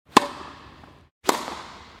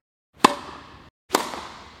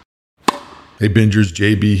Hey Bingers,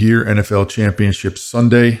 JB here, NFL Championship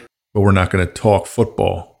Sunday, but we're not going to talk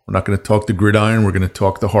football. We're not going to talk the gridiron, we're going to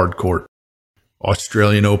talk the hard court.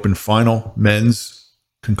 Australian Open final, men's,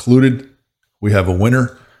 concluded. We have a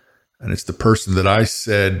winner, and it's the person that I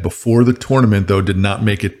said before the tournament, though did not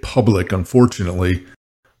make it public, unfortunately,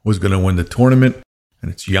 was going to win the tournament,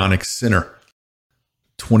 and it's Jannik Sinner.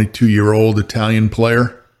 22-year-old Italian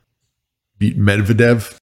player, beat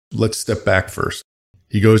Medvedev. Let's step back first.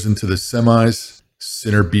 He goes into the semis.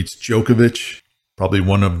 Sinner beats Djokovic, probably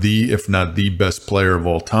one of the, if not the best player of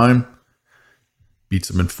all time. Beats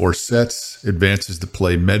him in 4 sets, advances to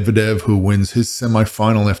play Medvedev, who wins his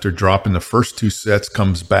semifinal after dropping the first 2 sets,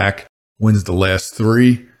 comes back, wins the last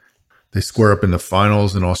 3. They square up in the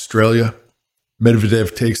finals in Australia.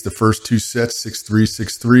 Medvedev takes the first 2 sets, 6-3,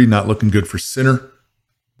 6-3, not looking good for Sinner.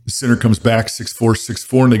 Sinner comes back 6-4,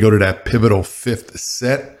 6-4, and they go to that pivotal 5th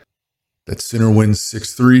set. That Sinner wins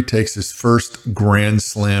 6-3, takes his first Grand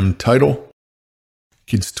Slam title.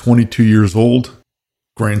 Kid's 22 years old.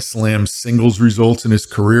 Grand Slam singles results in his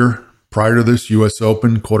career. Prior to this, US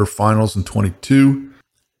Open quarterfinals in 22.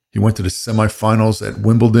 He went to the semifinals at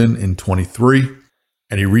Wimbledon in 23.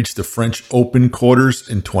 And he reached the French Open quarters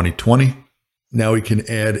in 2020. Now he can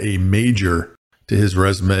add a major to his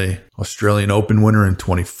resume. Australian Open winner in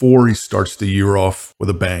 24. He starts the year off with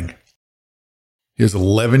a bang. He has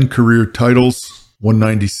 11 career titles,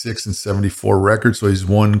 196 and 74 records, so he's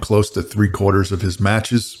won close to 3/4 of his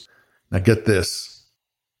matches. Now get this.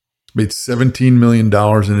 He's made $17 million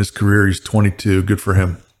in his career. He's 22. Good for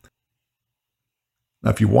him.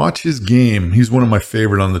 Now, if you watch his game, he's one of my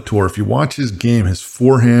favorite on the tour. If you watch his game, his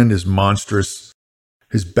forehand is monstrous.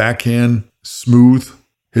 His backhand, smooth,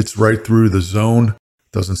 hits right through the zone,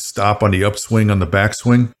 doesn't stop on the upswing, on the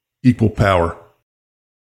backswing. Equal power.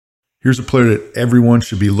 Here's a player that everyone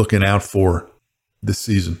should be looking out for this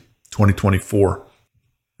season, 2024.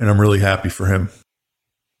 And I'm really happy for him.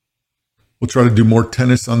 We'll try to do more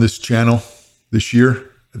tennis on this channel this year.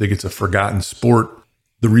 I think it's a forgotten sport.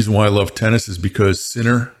 The reason why I love tennis is because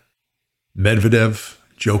Sinner, Medvedev,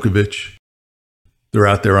 Djokovic, they're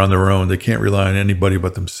out there on their own. They can't rely on anybody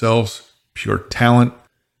but themselves. Pure talent,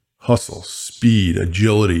 hustle, speed,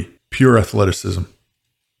 agility, pure athleticism.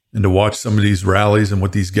 And to watch some of these rallies and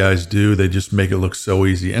what these guys do, they just make it look so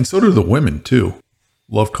easy. And so do the women, too.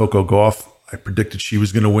 Love Coco Gauff. I predicted she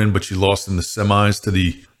was going to win, but she lost in the semis to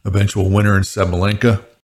the eventual winner in Sabalenka.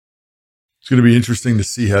 It's going to be interesting to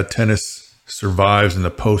see how tennis survives in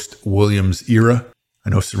the post-Williams era. I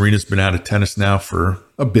know Serena's been out of tennis now for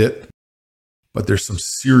a bit, but there's some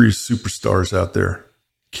serious superstars out there.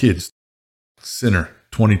 Kids. Sinner,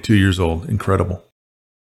 22 years old. Incredible.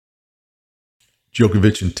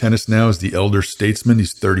 Djokovic in tennis now is the elder statesman.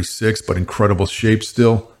 He's 36, but incredible shape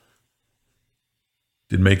still.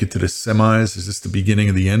 Did make it to the semis. Is this the beginning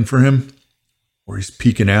of the end for him? Or he's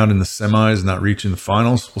peaking out in the semis, not reaching the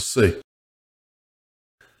finals? We'll see.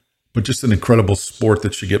 But just an incredible sport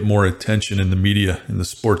that should get more attention in the media, in the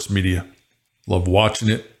sports media. Love watching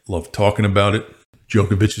it. Love talking about it.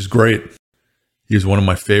 Djokovic is great. He was one of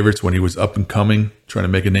my favorites when he was up and coming, trying to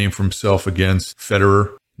make a name for himself against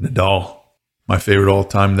Federer, Nadal. My favorite all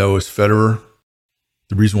time, though, is Federer.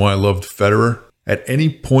 The reason why I loved Federer, at any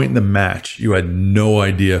point in the match, you had no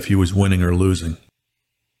idea if he was winning or losing.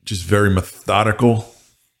 Just very methodical,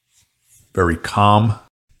 very calm,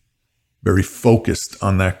 very focused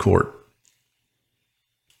on that court.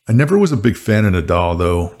 I never was a big fan of Nadal,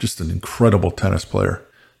 though. Just an incredible tennis player.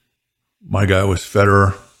 My guy was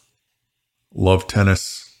Federer. Love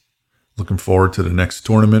tennis. Looking forward to the next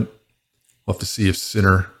tournament. Love to see if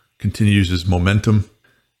Sinner continues his momentum.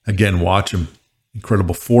 Again, watch him.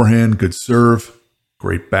 Incredible forehand, good serve,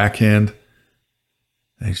 great backhand.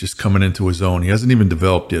 And he's just coming into his own. He hasn't even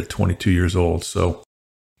developed yet, 22 years old. So,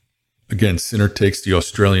 again, Sinner takes the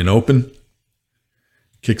Australian Open.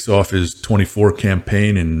 Kicks off his 24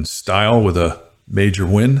 campaign in style with a major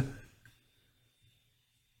win.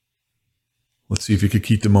 Let's see if he could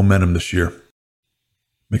keep the momentum this year.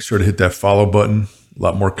 Make sure to hit that follow button. A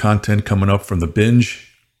lot more content coming up from The Binge.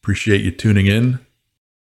 Appreciate you tuning in.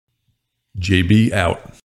 JB out.